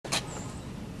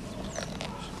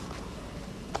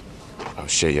Oh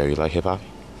shit, yo, you like hip hop?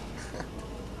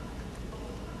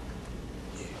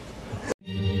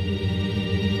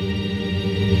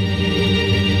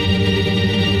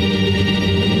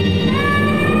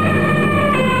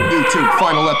 YouTube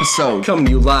final episode. Coming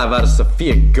to you live out of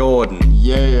Sophia Gordon.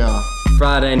 Yeah.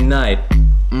 Friday night.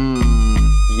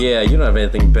 Yeah, you don't have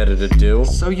anything better to do.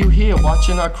 So you here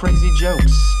watching our crazy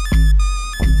jokes.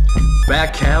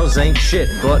 Back cows ain't shit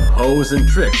but hoes and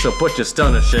tricks. So put your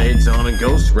stunner shades on and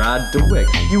ghost ride Dewick.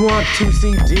 You want 2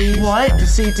 CDs? What? 2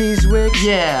 CDs, Wicks?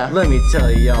 Yeah. Let me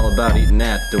tell you all about eating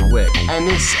at Dewick. And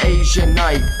it's Asian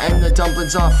night and the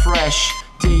dumplings are fresh.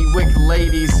 Dewick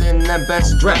ladies in their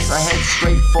best dress. I head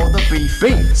straight for the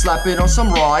beef. Slap it on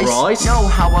some rice. Know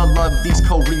how I love these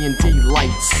Korean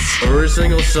delights. Every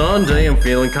single Sunday I'm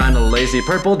feeling kinda lazy.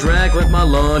 Purple drag with my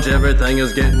lunch, everything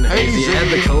is getting hazy.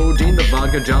 Add the codeine, the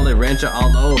vodka, Jolly Rancher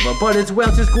all over. But it's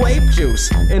Welch's grape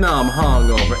juice and I'm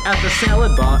hungover. At the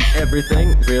salad bar,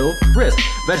 everything's real crisp.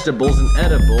 Vegetables and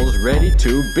edibles ready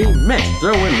to be mixed.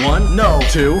 Throw in 1, No.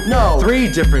 2, No. 3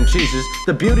 different cheeses.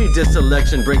 The beauty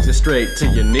disselection brings it straight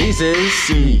to your knees.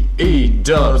 C-E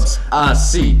dubs,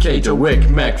 I-C-K, Dewick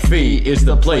McPhee is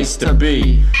the place to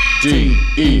be.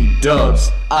 D-E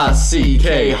dubs,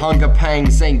 I-C-K, hunger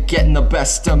pangs ain't getting the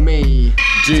best of me.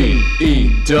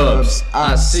 D-E dubs,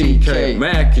 I-C-K,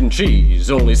 mac and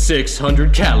cheese, only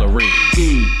 600 calories.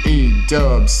 D-E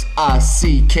dubs,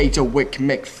 I-C-K, Dewick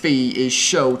McPhee is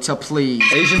show to please.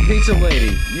 Asian pizza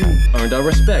lady, you earned our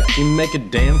respect. You make a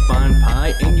damn fine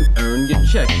pie and you earn your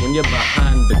check. When you're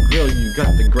behind the grill, you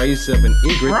got the grace of an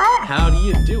egret. How do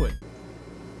you do it?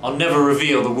 I'll never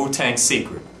reveal the Wu-Tang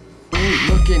secret. We ain't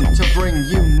looking to bring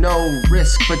you no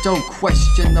risk, but don't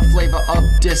question the flavor of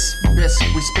this bisque.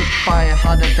 We spit fire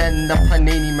hotter than the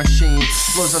panini machine.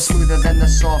 Flows are smoother than the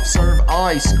soft serve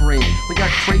ice cream. We got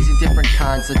crazy different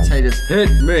kinds of taters. Hit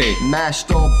me.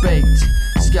 Mashed or baked,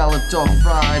 scalloped or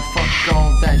fried. Fuck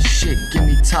all that shit, give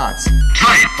me tots.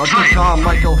 But the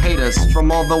Carmichael haters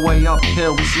from all the way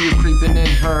uphill. We see you creeping in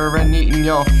her and eating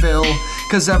your fill.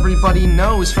 Cause everybody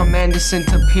knows from Anderson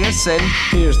to Pearson.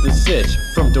 Here's the sitch.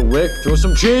 From Dewick, throw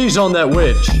some cheese on that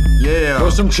witch. Yeah. Throw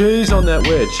some cheese on that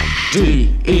witch.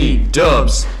 D-E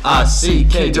dubs,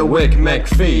 I-C-K, Dewick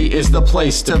McPhee is the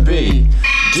place to be.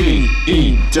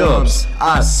 D-E dubs,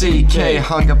 I-C-K,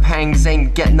 hunger pangs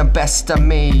ain't getting the best of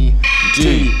me.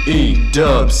 D-E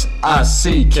dubs,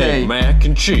 I-C-K, mac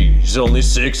and cheese, only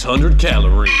 600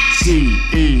 calories.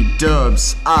 D-E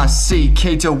dubs,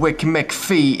 I-C-K, Dewick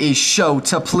McPhee is show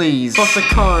to please. Fuck the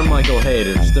Carmichael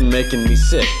haters, they're making me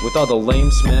sick. With all the lame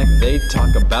smack they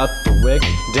talk about Dewick.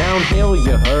 Downhill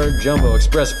you heard, Jumbo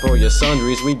Express for your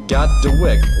sundries. We got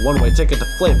Dewick, one-way ticket to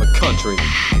flavor country.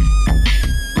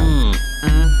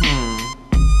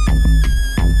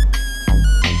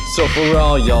 So for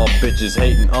all y'all bitches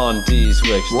hating on these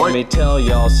wicks, let me tell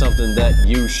y'all something that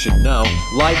you should know.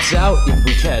 Lights out if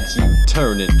we catch you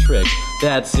turning tricks.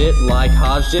 That's it, like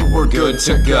Hodgson, we're good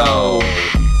to go.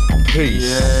 Peace.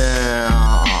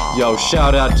 Yeah. Yo,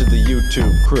 shout out to the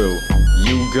YouTube crew.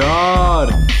 You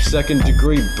God, Second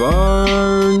Degree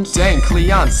Burns, Dan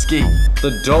Kleonsky,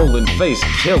 the Dolan Face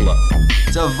Killer,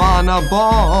 Davana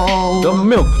Ball, the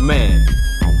Milkman,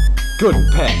 Good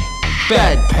Pet,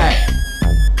 Bad Pet,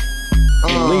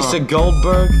 Lisa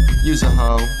Goldberg, use a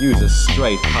hoe. Use a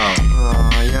straight hoe.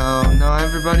 Yo, no,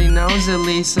 everybody knows it,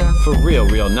 Lisa. For real,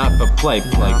 not for play,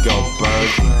 Goldberg.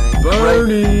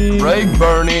 Bernie! Greg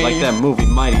Bernie! Like that movie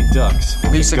Mighty Ducks.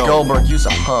 Lisa Goldberg, use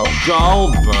a hoe.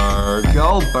 Goldberg,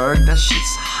 that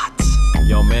shit's hot.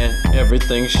 Yo man,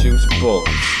 everything shoots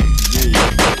bullets.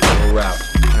 Yeah. We're out.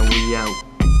 And we out.